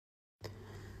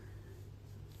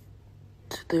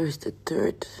There is the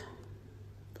 3rd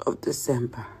of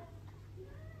December.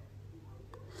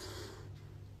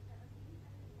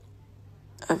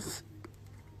 I've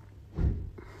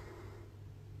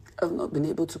not been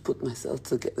able to put myself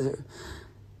together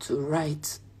to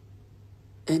write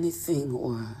anything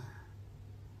or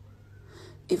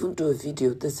even do a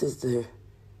video. This is the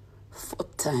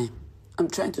 4th time. I'm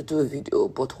trying to do a video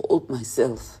but hold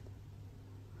myself.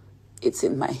 It's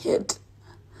in my head.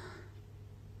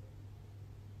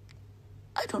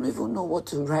 I don't even know what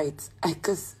to write.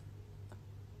 Because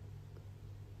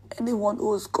anyone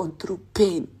who has gone through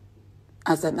pain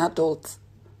as an adult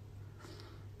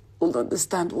will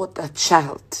understand what that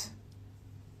child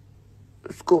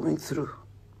is going through,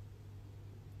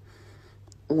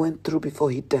 went through before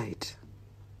he died.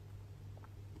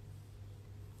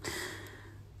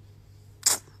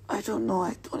 I don't know.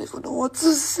 I don't even know what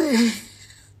to say.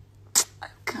 I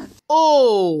can't.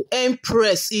 Oh,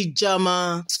 Empress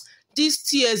Njamah. This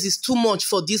tears is too much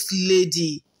for this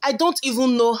lady. I don't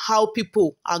even know how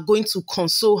people are going to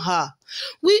console her.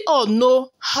 We all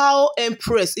know how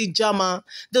Empress Njamah,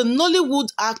 the Nollywood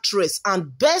actress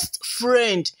and best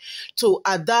friend to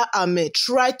AMEH,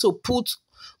 tried to put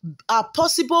her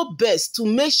possible best to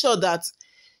make sure that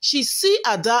she see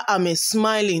AMEH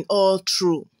smiling all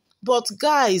through. But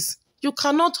guys, you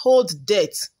cannot hold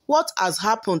Dêath. What has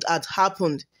happened had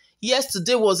happened.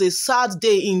 Yesterday was a sad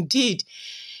day indeed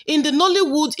in the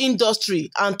Nollywood industry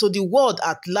and to the world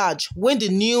at large when the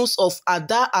news of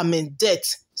AMEH's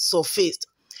death surfaced.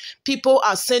 People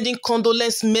are sending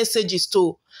condolence messages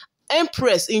to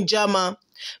Empress Njamah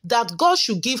that God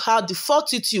should give her the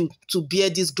fortitude to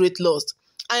bear this great loss.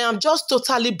 I am just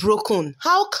totally broken.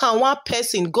 How can one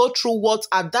person go through what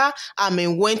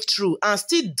AMEH went through and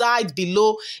still died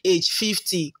below age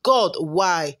 50? God,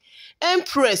 why?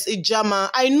 Empress Njamah,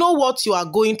 I know what you are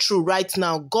going through right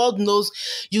now. God knows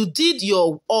you did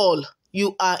your all.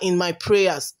 You are in my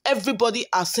prayers. Everybody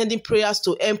are sending prayers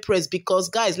to Empress because,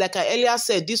 guys, like I earlier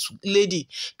said, this lady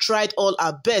tried all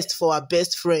her best for her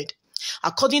best friend.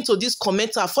 According to this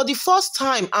commenter, for the first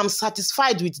time, I'm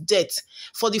satisfied with Dêath.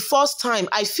 For the first time,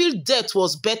 I feel Dêath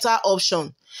was better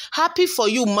option. Happy for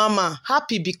you, Mama.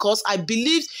 Happy because I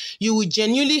believe you will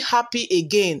genuinely happy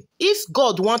again. If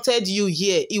God wanted you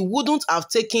here, he wouldn't have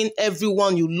taken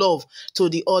everyone you love to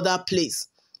the other place.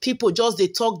 People just, they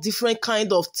talk different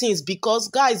kind of things because,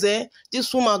 guys,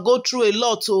 this woman go through a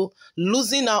lot.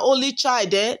 Losing her only child,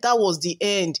 that was the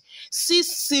end. 6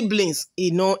 siblings,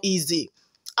 not easy.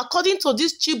 According to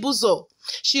this Chibuzo,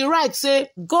 she writes, say,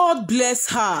 God bless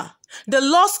her. The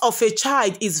loss of a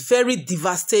child is very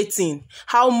devastating.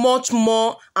 How much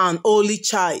more an only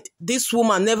child? This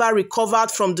woman never recovered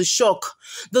from the shock.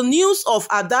 The news of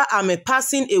AMEH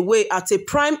passing away at a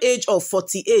prime age of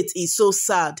 48 is so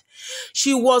sad.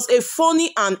 She was a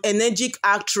funny and energetic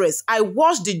actress. I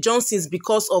watched the Johnsons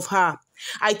because of her.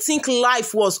 I think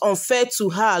life was unfair to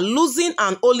her. Losing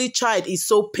an only child is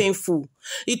so painful.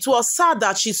 It was sad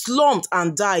that she slumped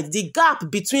and died. The gap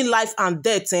between life and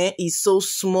death is so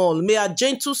small. May her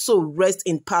gentle soul rest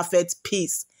in perfect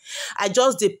peace. I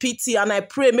just dey pity and I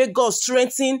pray may God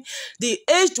strengthen the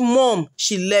aged mom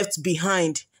she left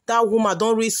behind. That woman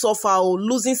don't really suffer.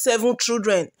 Losing 7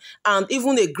 children and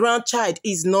even a grandchild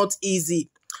is not easy.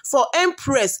 For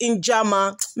Empress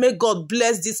Njamah, may God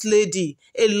bless this lady.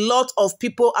 A lot of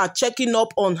people are checking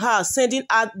up on her, sending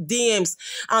her DMs,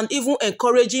 and even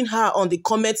encouraging her on the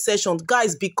comment section.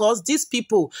 Guys, because these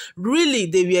people, really,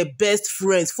 they were best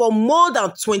friends. For more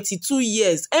than 22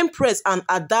 years, Empress and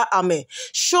AMEH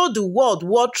showed the world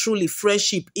what truly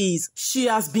friendship is. She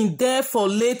has been there for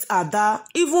late Ada,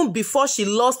 even before she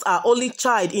lost her only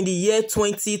child in the year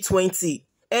 2020.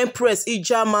 Empress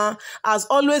Njamah has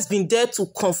always been there to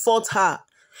comfort her.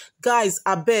 Guys,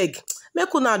 abeg,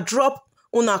 make una drop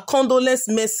una condolence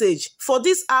message for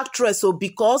this actress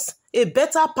because a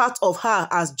better part of her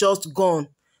has just gone.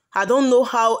 I don't know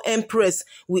how Empress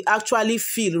will actually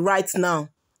feel right now.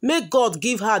 May God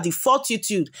give her the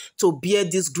fortitude to bear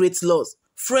this great loss.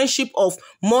 Friendship of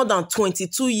more than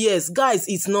 22 years, guys,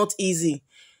 it's not easy.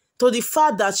 To the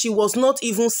fact that she was not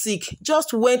even sick,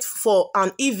 just went for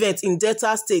an event in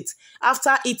Delta State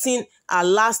after eating her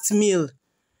last meal,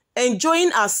 enjoying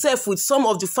herself with some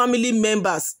of the family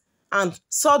members, and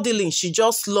suddenly she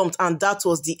just slumped and that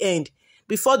was the end.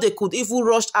 Before they could even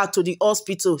rush her to the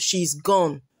hospital, she's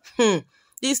gone.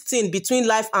 This thing between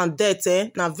life and death,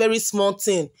 na very small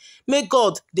thing. May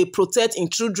God, they protect in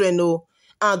children,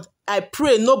 and I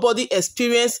pray nobody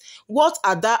experience what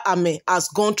AMEH has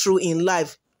gone through in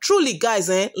life. Truly, guys,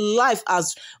 life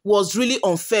was really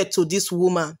unfair to this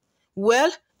woman.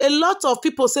 Well, a lot of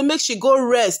people say make she go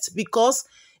rest because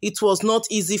it was not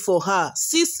easy for her.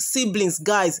 6 siblings,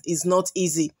 guys, is not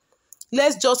easy.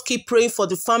 Let's just keep praying for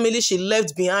the family she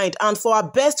left behind and for her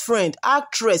best friend,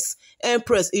 actress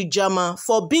Empress Njamah,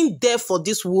 for being there for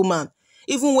this woman.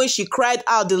 Even when she cried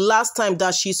out the last time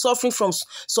that she's suffering from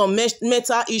some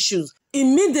mental issues,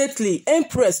 immediately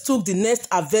Empress took the next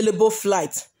available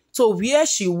flight to where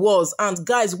she was. And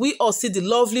guys, we all see the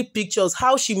lovely pictures,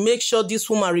 how she makes sure this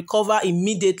woman recover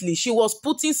immediately. She was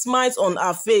putting smiles on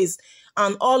her face,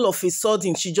 and all of a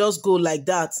sudden she just go like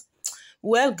that.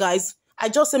 Well, guys, I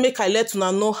just say make I let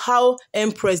una know how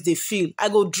Empress they feel. I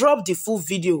go drop the full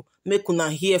video, make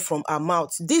una hear from her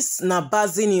mouth. This na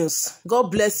Bazzy News. God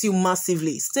bless you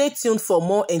massively. Stay tuned for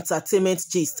more entertainment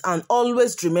gist, and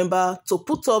always remember to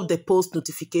put up the post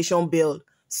notification bell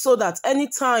so that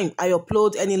anytime I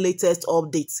upload any latest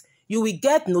updates, you will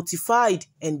get notified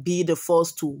and be the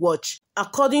first to watch.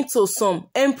 According to some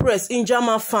Empress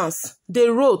Njamah fans, they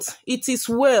wrote, "It is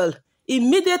well.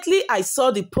 Immediately I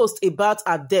saw the post about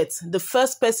her death, the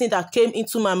first person that came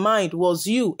into my mind was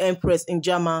you, Empress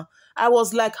Njamah. I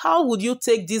was like, how would you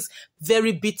take this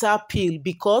very bitter pill?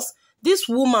 Because this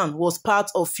woman was part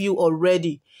of you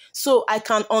already. So I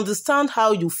can understand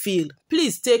how you feel.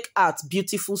 Please take heart,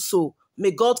 beautiful soul.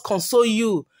 May God console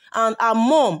you." And her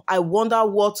mom, I wonder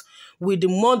what will the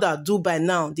mother do by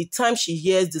now, the time she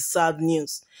hears the sad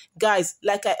news. Guys,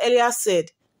 like I earlier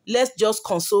said, let's just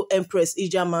console Empress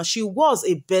Njamah. She was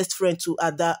a best friend to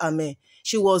Ada AMEH.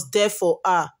 She was there for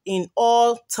her in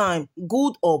all time,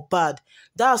 good or bad.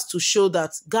 That's to show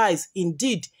that, guys,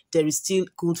 indeed, there is still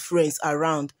good friends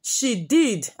around. She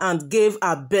did and gave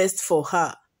her best for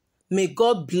her. May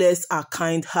God bless her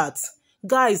kind heart.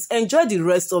 Guys, enjoy the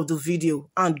rest of the video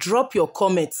and drop your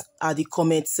comments at the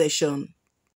comment section.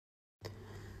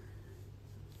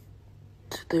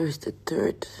 Today is the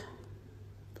 3rd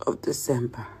of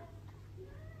December.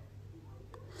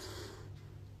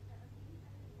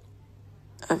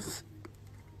 I've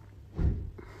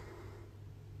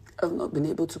not been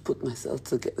able to put myself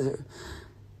together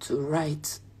to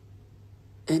write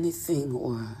anything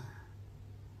or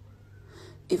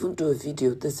even do a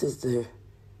video. This is the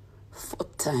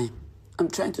 4th time I'm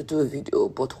trying to do a video,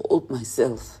 but hold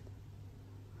myself.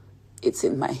 It's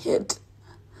in my head.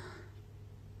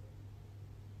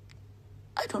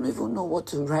 I don't even know what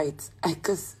to write.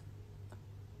 Because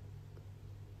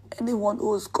anyone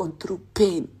who has gone through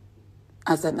pain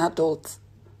as an adult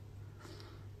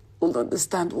will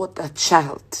understand what that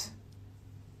child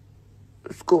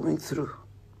is going through,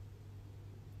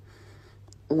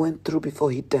 went through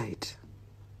before he died.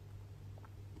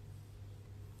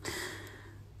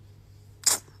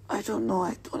 I don't know.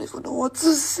 I don't even know what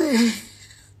to say.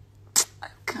 I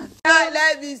can't.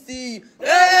 Let me see you.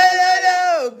 That's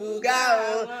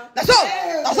all.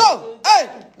 Hey,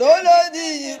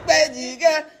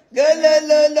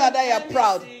 that you're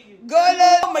proud.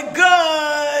 Oh my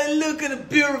God! Look at the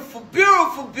beautiful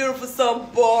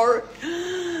somebody.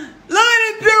 Look at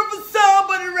the beautiful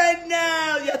somebody right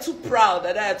now. You're too proud.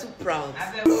 You're too proud.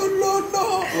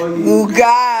 No.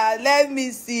 God, let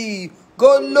me see you.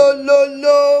 Go lo.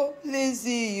 Let's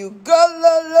see you. Go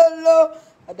lo.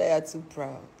 You're too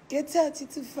proud. Get out, you're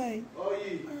too fine. Oh,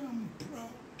 yeah. I'm proud.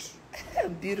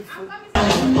 I'm beautiful.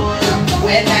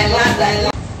 When I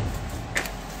land.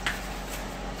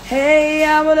 Hey,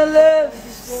 I wanna love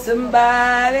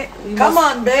somebody. Come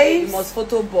on, babe. You must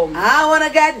photo bomb. I wanna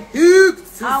get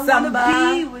hooked to I somebody.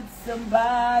 Wanna be with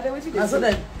somebody. What you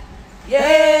doing?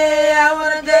 Yeah, I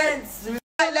wanna dance.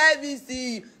 Let me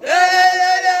see you.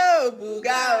 That's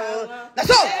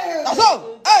all.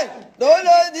 Hey,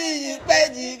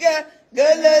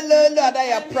 that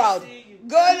you're proud.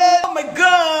 Oh my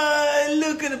God!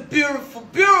 Look at the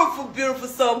beautiful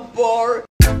somebody.